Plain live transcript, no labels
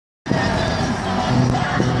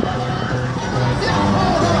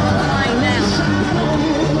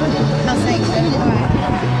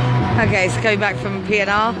Okay, so coming back from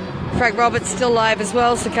PNR. Frank Roberts still live as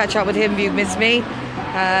well, so catch up with him if you missed me.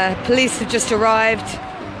 Police have just arrived,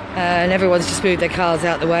 and everyone's just moved their cars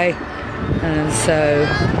out the way. And so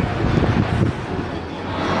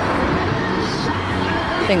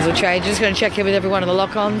things will change. Just going to check in with every one of the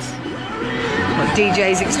lock-ons. Got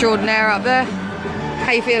DJs extraordinaire up there.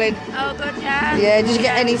 How you feeling? Oh, good, yeah. Yeah, did you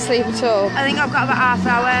get any sleep at all? I think I've got about half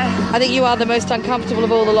hour. I think you are the most uncomfortable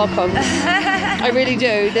of all the lock-ons. I really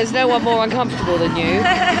do. There's no one more uncomfortable than you.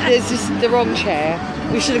 There's just the wrong chair.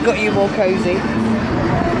 We should have got you more cosy.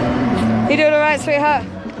 You doing all right, sweetheart?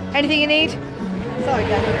 Anything you need? Sorry,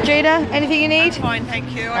 Gavin. Gina, anything you need? I'm fine,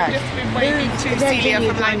 thank you. I've just been waiting to Celia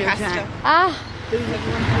from Lancaster. Ah.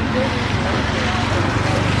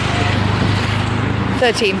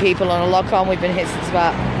 13 people on a lock-on. We've been here since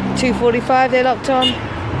about 2:45. They're locked on.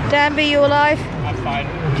 Danby, you alive? I'm fine.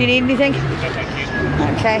 Do you need anything? No, thank you.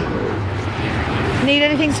 Okay. Need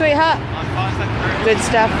anything, sweetheart? I'm fine, thank you. Good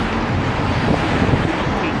stuff.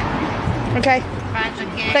 Okay. Right,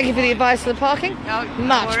 okay. Thank you for the advice for the parking. No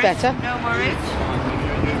Much worries. better. No worries.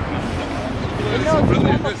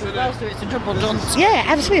 It's a double dunce. Yeah,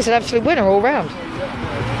 absolutely. It's an absolute winner all round.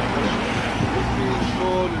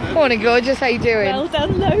 Morning, gorgeous. How you doing? Well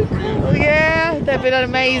done, local. Yeah, they've been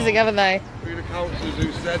amazing, haven't they? Three of the councillors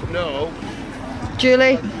who said no.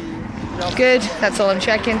 Julie? Good. That's all I'm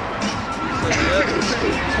checking.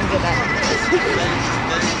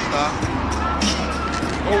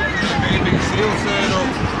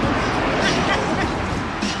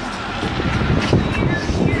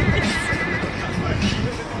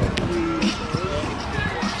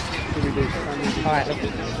 All right, look.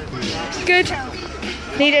 Good.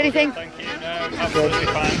 Need anything? Thank you. No, absolutely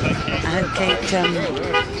fine, thank you. And Kate,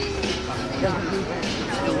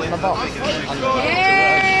 my box.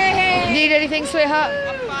 Need anything, sweetheart?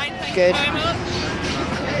 I'm fine, thank Good. you very much.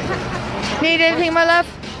 Need anything, my love?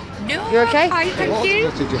 No, You okay? I'm fine, thank you.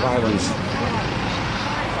 Violence.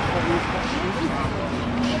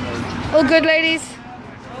 All good, ladies?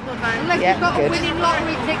 Unless Yeah, you've got good. a winning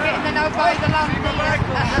lottery ticket and then I'll buy the land. See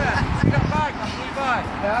that bag?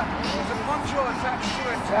 Yeah. There's a poncho attached to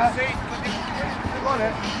it. See? You got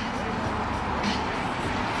it.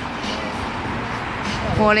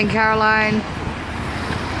 Morning, Caroline.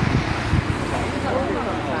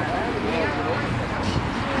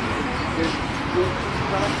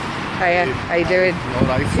 Hiya, how you doing? All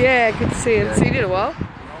right. Yeah, good to see you. Seen you in a while.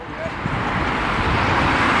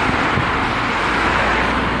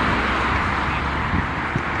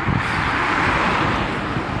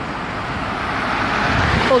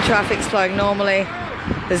 All traffic's flowing normally.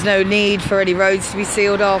 There's no need for any roads to be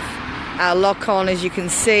sealed off. Our lock-on, as you can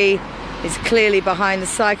see, is clearly behind the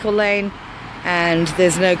cycle lane, and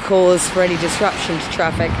there's no cause for any disruption to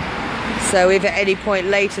traffic. So if at any point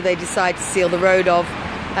later they decide to seal the road off,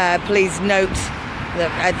 please note that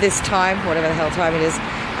at this time, whatever the hell time it is,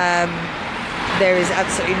 there is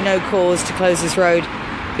absolutely no cause to close this road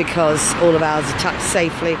because all of ours are tucked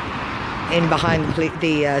safely in behind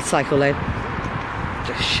the cycle lane.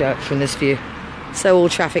 Just show it from this view. So all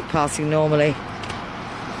traffic passing normally.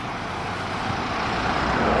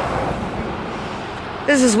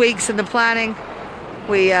 This is weeks in the planning.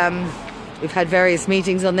 We've had various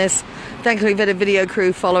meetings on this. Thankfully, we've had a video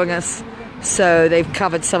crew following us, so they've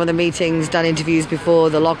covered some of the meetings, done interviews before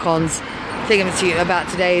the lock-ons. The thing about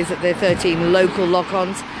today is that there are 13 local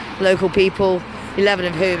lock-ons, local people, 11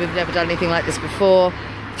 of whom have never done anything like this before,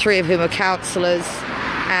 3 of whom are councillors.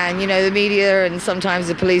 And, you know, the media and sometimes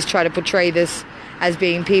the police try to portray this as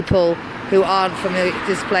being people who aren't from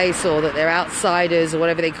this place, or that they're outsiders or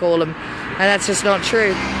whatever they call them. And that's just not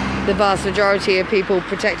true. The vast majority of people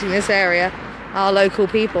protecting this area are local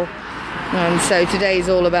people. And so today is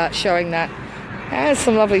all about showing that. There's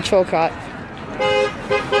some lovely chalk art.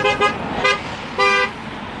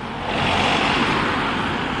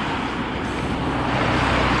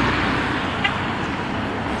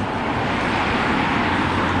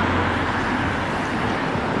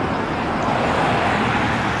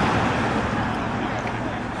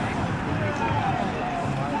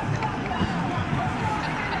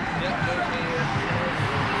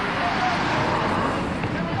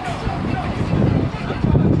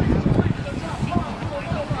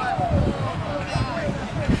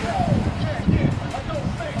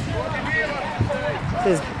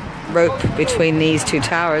 There's rope between these two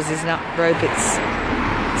towers. It's not rope, it's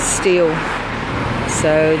steel.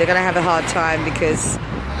 So they're going to have a hard time because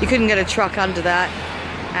you couldn't get a truck under that,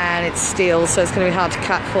 and it's steel, so it's going to be hard to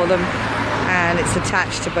cut for them, and it's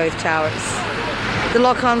attached to both towers. The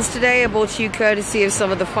lock-ons today are brought to you courtesy of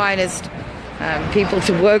some of the finest people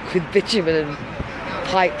to work with bitumen and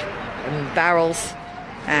pipe and barrels,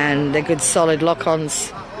 and they're good solid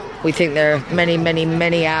lock-ons. We think there are many, many,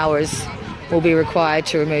 many hours will be required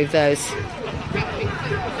to remove those.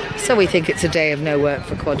 So we think it's a day of no work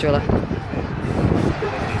for Quadrilla.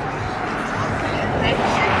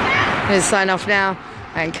 I'm going to sign off now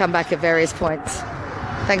and come back at various points.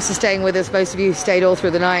 Thanks for staying with us. Most of you stayed all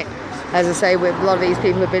through the night. As I say, with a lot of these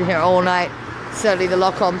people have been here all night. Certainly the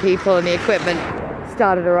lock-on people and the equipment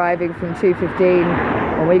started arriving from 2:15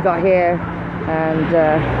 when we got here. And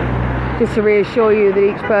just to reassure you that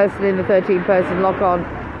each person in the 13-person lock-on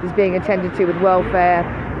is being attended to with welfare.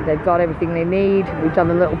 They've got everything they need. We've done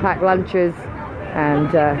the little packed lunches,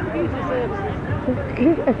 and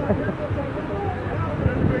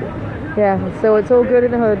yeah, so it's all good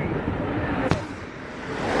in the hood.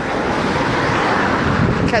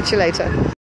 Catch you later.